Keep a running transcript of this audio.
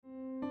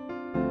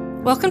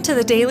Welcome to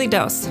the Daily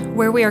Dose,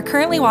 where we are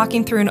currently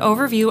walking through an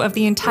overview of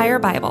the entire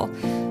Bible.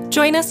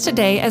 Join us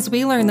today as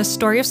we learn the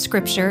story of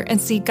Scripture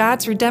and see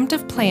God's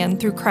redemptive plan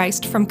through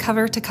Christ from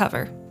cover to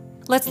cover.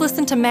 Let's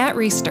listen to Matt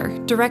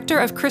Reisetter, Director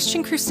of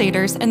Christian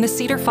Crusaders and the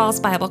Cedar Falls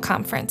Bible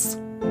Conference.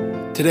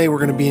 Today we're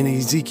going to be in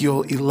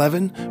Ezekiel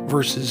 11,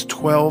 verses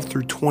 12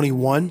 through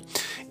 21.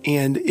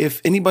 And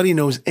if anybody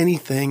knows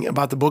anything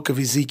about the book of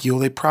Ezekiel,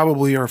 they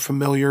probably are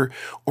familiar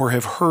or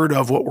have heard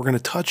of what we're going to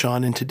touch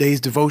on in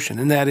today's devotion.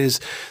 And that is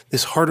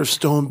this heart of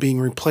stone being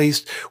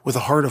replaced with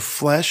a heart of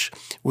flesh,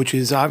 which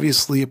is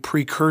obviously a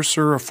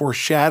precursor, a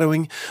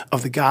foreshadowing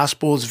of the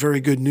gospel. It's very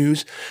good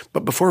news.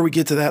 But before we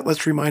get to that,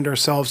 let's remind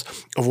ourselves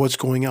of what's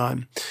going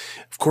on.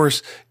 Of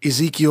course,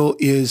 Ezekiel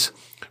is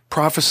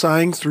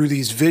prophesying through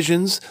these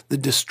visions, the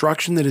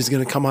destruction that is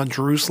going to come on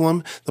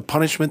Jerusalem, the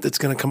punishment that's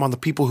going to come on the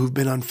people who've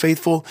been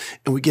unfaithful.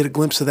 And we get a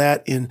glimpse of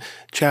that in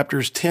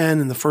chapters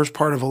 10 and the first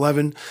part of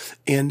 11.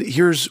 And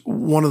here's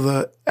one of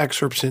the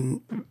excerpts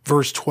in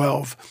verse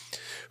 12.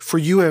 For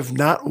you have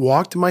not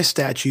walked in my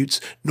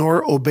statutes,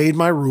 nor obeyed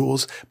my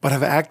rules, but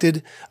have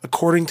acted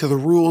according to the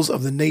rules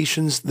of the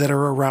nations that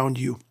are around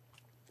you.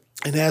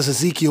 And as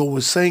Ezekiel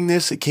was saying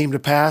this, it came to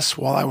pass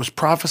while I was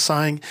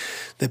prophesying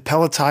that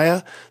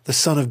Pelatiah, the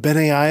son of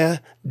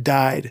Benaiah,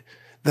 died.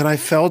 Then I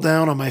fell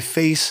down on my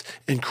face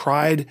and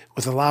cried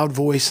with a loud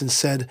voice and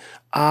said,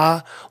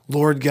 Ah,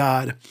 Lord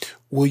God,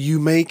 will you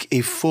make a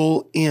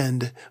full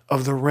end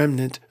of the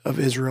remnant of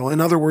Israel?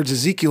 In other words,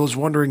 Ezekiel is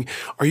wondering,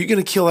 are you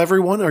going to kill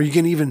everyone? Are you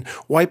going to even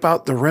wipe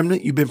out the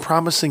remnant? You've been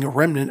promising a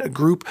remnant,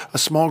 a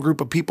small group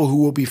of people who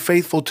will be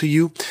faithful to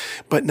you.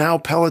 But now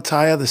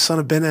Pelatiah, the son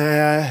of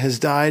Benaiah, has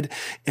died,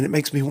 and it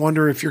makes me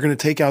wonder if you're going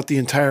to take out the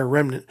entire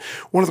remnant.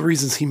 One of the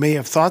reasons he may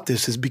have thought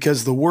this is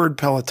because the word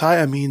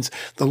Pelatiah means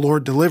the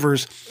Lord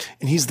delivers,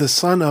 and he's the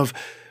son of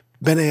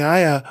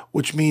Benaiah,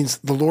 which means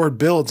the Lord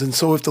builds. And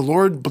so if the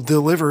Lord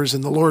delivers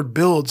and the Lord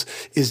builds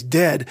is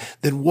dead,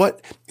 then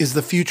what is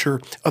the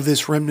future of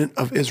this remnant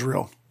of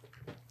Israel?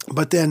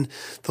 But then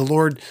the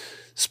Lord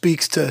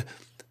speaks to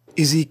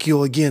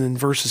Ezekiel again in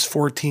verses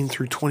 14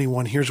 through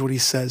 21. Here's what he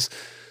says.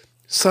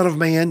 Son of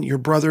man, your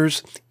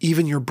brothers,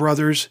 even your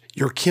brothers,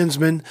 your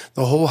kinsmen,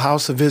 the whole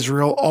house of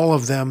Israel, all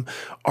of them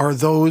are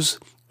those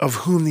of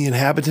whom the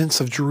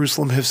inhabitants of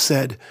Jerusalem have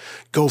said,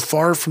 Go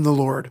far from the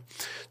Lord.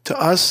 To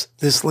us,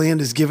 this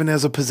land is given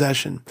as a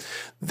possession.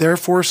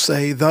 Therefore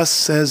say, Thus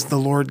says the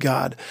Lord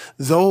God,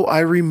 though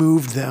I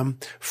removed them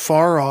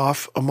far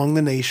off among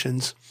the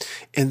nations,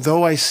 and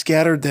though I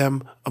scattered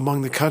them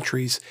among the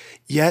countries,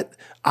 yet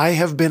I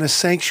have been a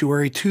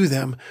sanctuary to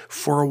them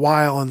for a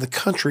while in the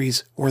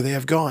countries where they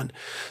have gone.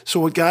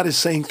 So what God is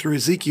saying through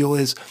Ezekiel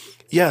is,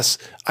 yes,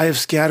 I have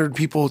scattered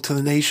people to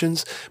the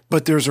nations,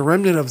 but there's a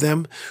remnant of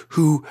them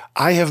who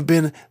I have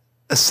been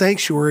a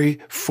sanctuary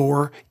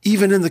for,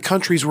 even in the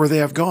countries where they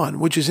have gone,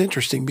 which is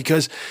interesting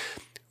because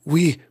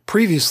we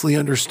previously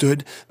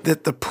understood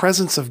that the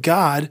presence of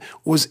God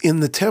was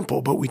in the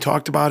temple, but we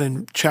talked about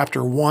in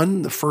chapter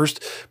 1, the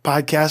first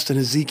podcast in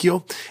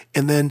Ezekiel,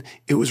 and then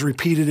it was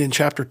repeated in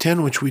chapter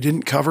 10, which we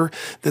didn't cover,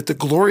 that the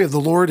glory of the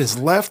Lord has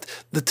left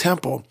the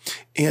temple,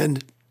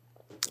 and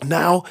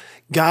now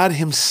God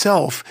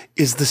himself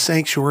is the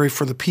sanctuary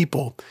for the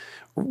people,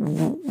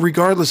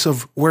 regardless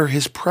of where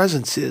his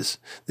presence is.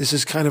 This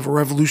is kind of a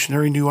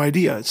revolutionary new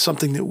idea. It's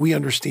something that we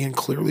understand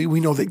clearly. We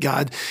know that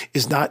God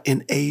is not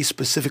in a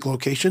specific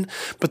location,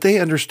 but they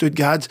understood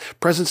God's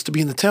presence to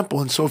be in the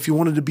temple. And so if you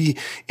wanted to be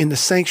in the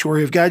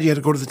sanctuary of God, you had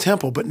to go to the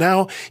temple. But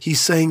now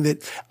he's saying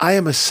that I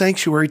am a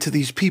sanctuary to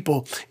these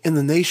people in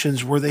the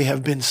nations where they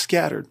have been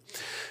scattered.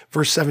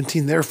 Verse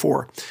 17,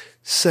 therefore,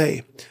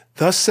 say,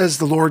 Thus says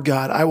the Lord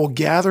God, I will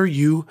gather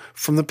you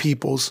from the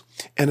peoples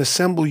and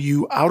assemble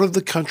you out of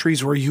the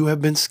countries where you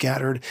have been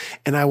scattered,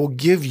 and I will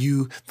give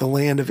you the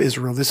land of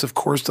Israel. This, of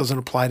course, doesn't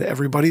apply to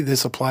everybody.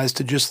 This applies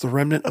to just the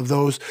remnant of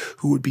those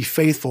who would be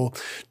faithful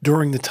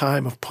during the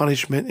time of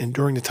punishment and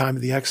during the time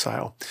of the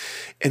exile.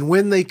 And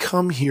when they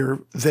come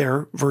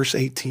there, verse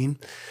 18,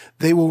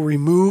 they will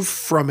remove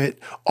from it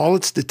all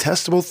its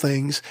detestable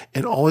things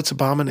and all its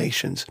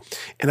abominations,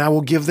 and I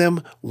will give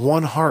them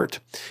one heart,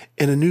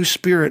 and a new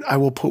spirit I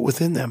will put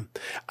within them.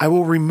 I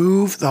will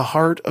remove the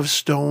heart of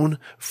stone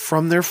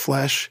from their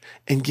flesh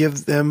and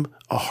give them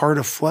a heart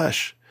of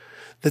flesh,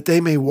 that they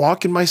may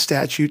walk in my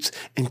statutes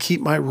and keep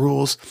my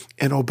rules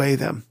and obey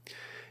them.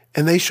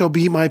 And they shall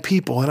be my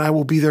people, and I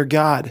will be their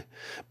God.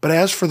 But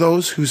as for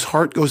those whose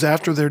heart goes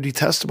after their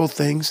detestable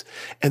things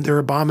and their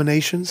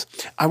abominations,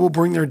 I will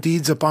bring their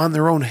deeds upon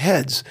their own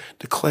heads,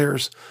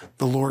 declares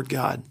the Lord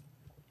God.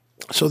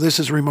 So this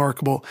is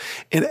remarkable.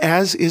 And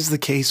as is the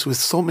case with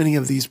so many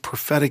of these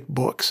prophetic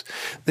books,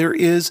 there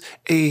is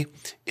a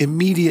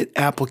immediate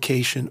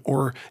application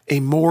or a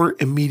more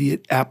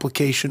immediate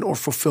application or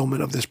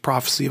fulfillment of this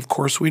prophecy. Of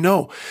course, we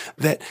know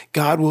that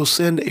God will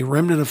send a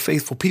remnant of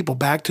faithful people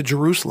back to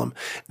Jerusalem.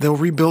 They'll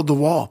rebuild the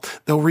wall.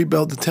 They'll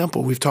rebuild the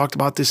temple. We've talked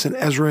about this in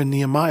Ezra and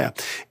Nehemiah.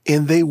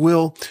 And they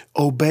will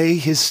obey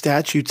his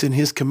statutes and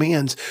his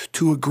commands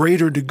to a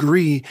greater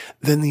degree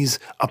than these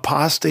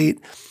apostate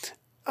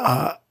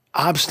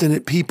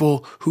obstinate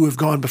people who have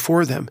gone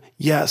before them,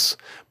 yes,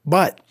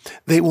 but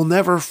they will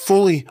never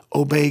fully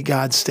obey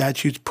God's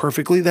statutes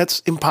perfectly. That's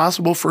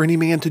impossible for any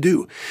man to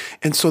do.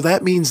 And so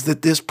that means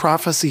that this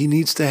prophecy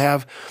needs to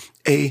have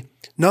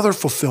another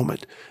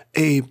fulfillment,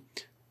 a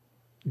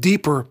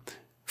deeper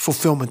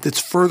fulfillment that's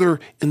further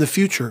in the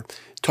future,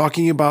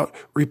 talking about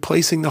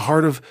replacing the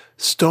heart of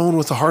stone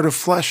with the heart of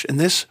flesh. And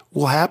this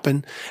will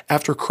happen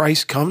after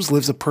Christ comes,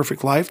 lives a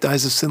perfect life,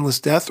 dies a sinless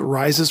death,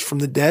 rises from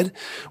the dead,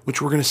 which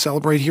we're going to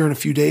celebrate here in a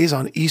few days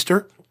on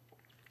Easter.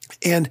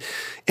 And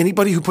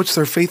anybody who puts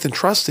their faith and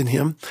trust in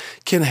him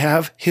can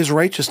have his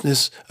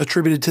righteousness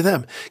attributed to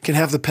them, can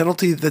have the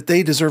penalty that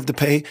they deserve to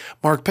pay,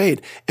 Mark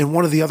paid. And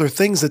one of the other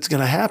things that's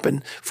going to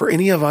happen for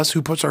any of us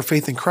who puts our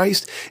faith in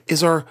Christ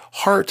is our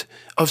heart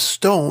of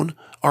stone,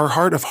 our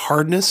heart of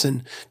hardness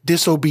and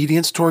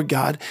disobedience toward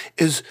God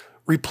is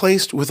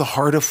replaced with a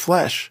heart of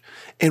flesh,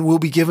 and we'll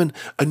be given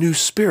a new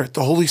spirit.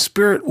 The Holy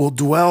Spirit will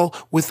dwell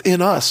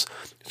within us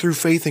through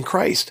faith in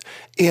Christ.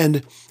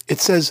 And it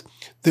says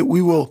that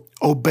we will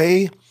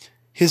obey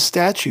his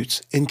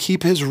statutes and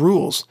keep his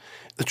rules.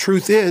 The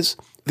truth is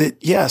that,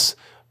 yes,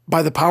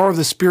 by the power of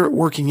the Spirit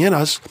working in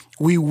us,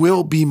 we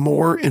will be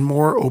more and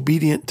more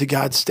obedient to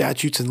God's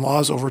statutes and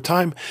laws over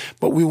time,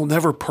 but we will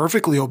never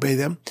perfectly obey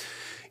them.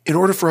 In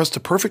order for us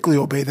to perfectly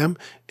obey them,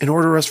 in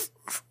order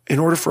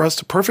for us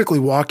to perfectly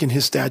walk in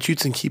his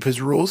statutes and keep his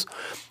rules,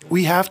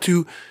 we have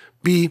to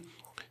be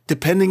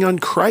depending on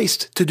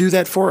Christ to do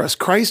that for us.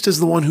 Christ is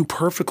the one who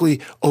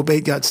perfectly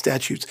obeyed God's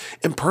statutes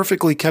and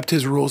perfectly kept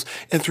his rules.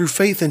 And through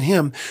faith in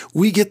him,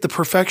 we get the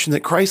perfection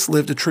that Christ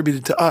lived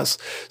attributed to us.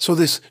 So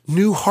this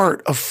new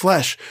heart of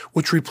flesh,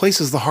 which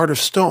replaces the heart of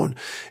stone,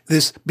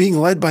 this being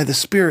led by the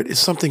Spirit is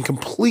something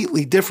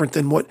completely different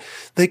than what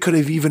they could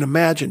have even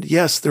imagined.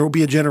 Yes, there will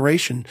be a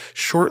generation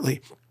shortly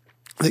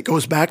that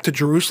goes back to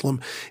Jerusalem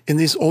in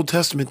these Old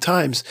Testament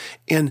times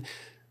and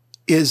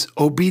is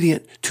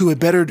obedient to a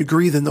better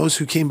degree than those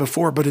who came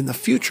before. But in the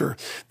future,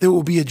 there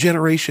will be a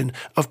generation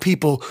of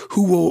people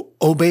who will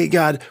obey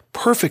God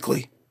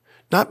perfectly,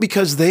 not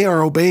because they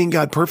are obeying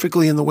God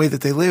perfectly in the way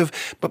that they live,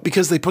 but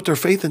because they put their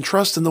faith and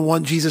trust in the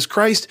one, Jesus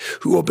Christ,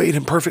 who obeyed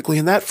him perfectly.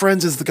 And that,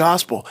 friends, is the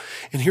gospel.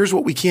 And here's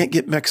what we can't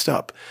get mixed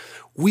up.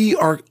 We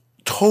are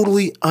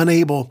totally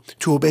unable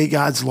to obey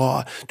God's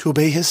law, to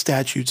obey his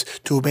statutes,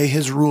 to obey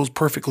his rules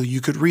perfectly.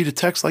 You could read a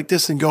text like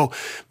this and go,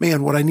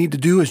 man, what I need to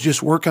do is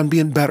just work on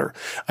being better.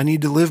 I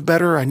need to live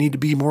better. I need to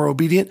be more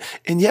obedient.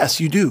 And yes,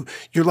 you do.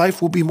 Your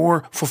life will be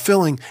more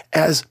fulfilling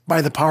as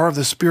by the power of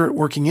the Spirit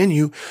working in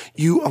you,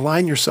 you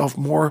align yourself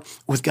more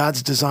with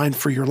God's design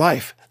for your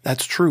life.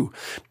 That's true.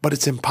 But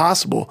it's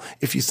impossible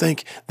if you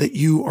think that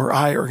you or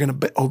I are going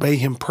to obey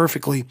him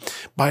perfectly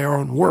by our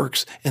own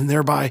works and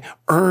thereby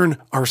earn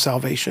our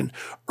salvation,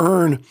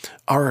 earn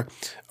our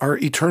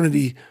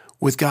eternity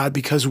with God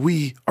because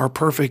we are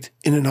perfect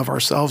in and of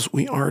ourselves.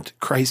 We aren't.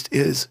 Christ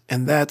is.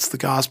 And that's the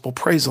gospel.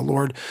 Praise the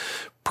Lord.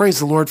 Praise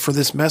the Lord for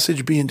this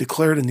message being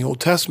declared in the Old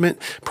Testament.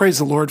 Praise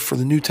the Lord for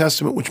the New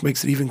Testament, which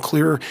makes it even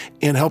clearer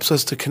and helps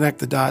us to connect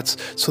the dots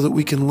so that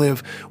we can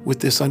live with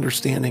this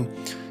understanding.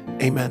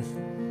 Amen.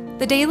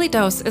 The Daily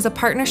Dose is a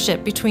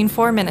partnership between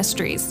 4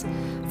 ministries.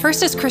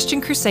 First is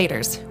Christian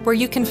Crusaders, where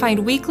you can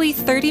find weekly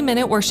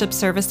 30-minute worship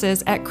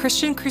services at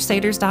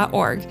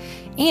christiancrusaders.org,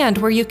 and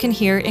where you can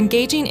hear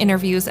engaging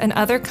interviews and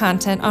other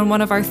content on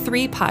one of our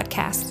 3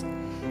 podcasts.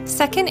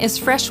 Second is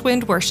Fresh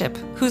Wind Worship,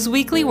 whose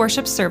weekly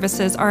worship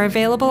services are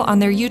available on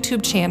their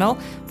YouTube channel,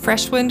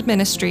 Fresh Wind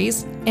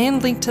Ministries,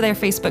 and linked to their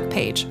Facebook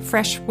page,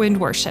 Fresh Wind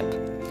Worship.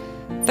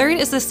 Third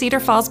is the Cedar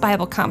Falls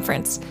Bible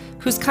Conference,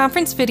 whose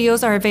conference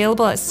videos are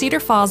available at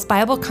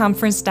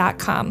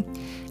cedarfallsbibleconference.com.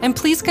 And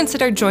please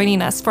consider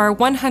joining us for our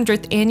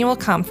 100th annual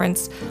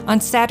conference on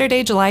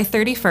Saturday, July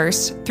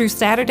 31st through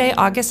Saturday,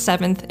 August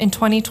 7th in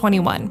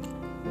 2021.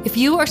 If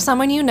you or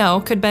someone you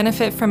know could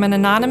benefit from an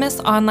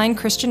anonymous online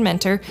Christian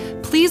mentor,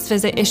 please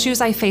visit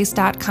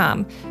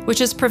issuesiface.com,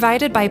 which is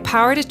provided by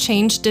Power to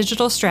Change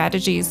Digital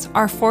Strategies,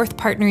 our 4th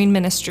partnering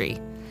ministry.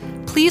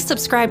 Please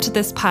subscribe to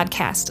this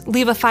podcast,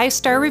 leave a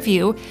 5-star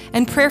review,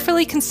 and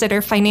prayerfully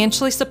consider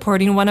financially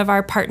supporting one of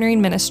our partnering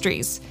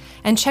ministries.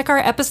 And check our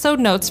episode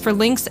notes for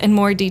links and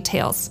more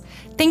details.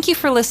 Thank you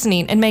for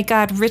listening, and may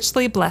God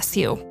richly bless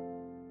you.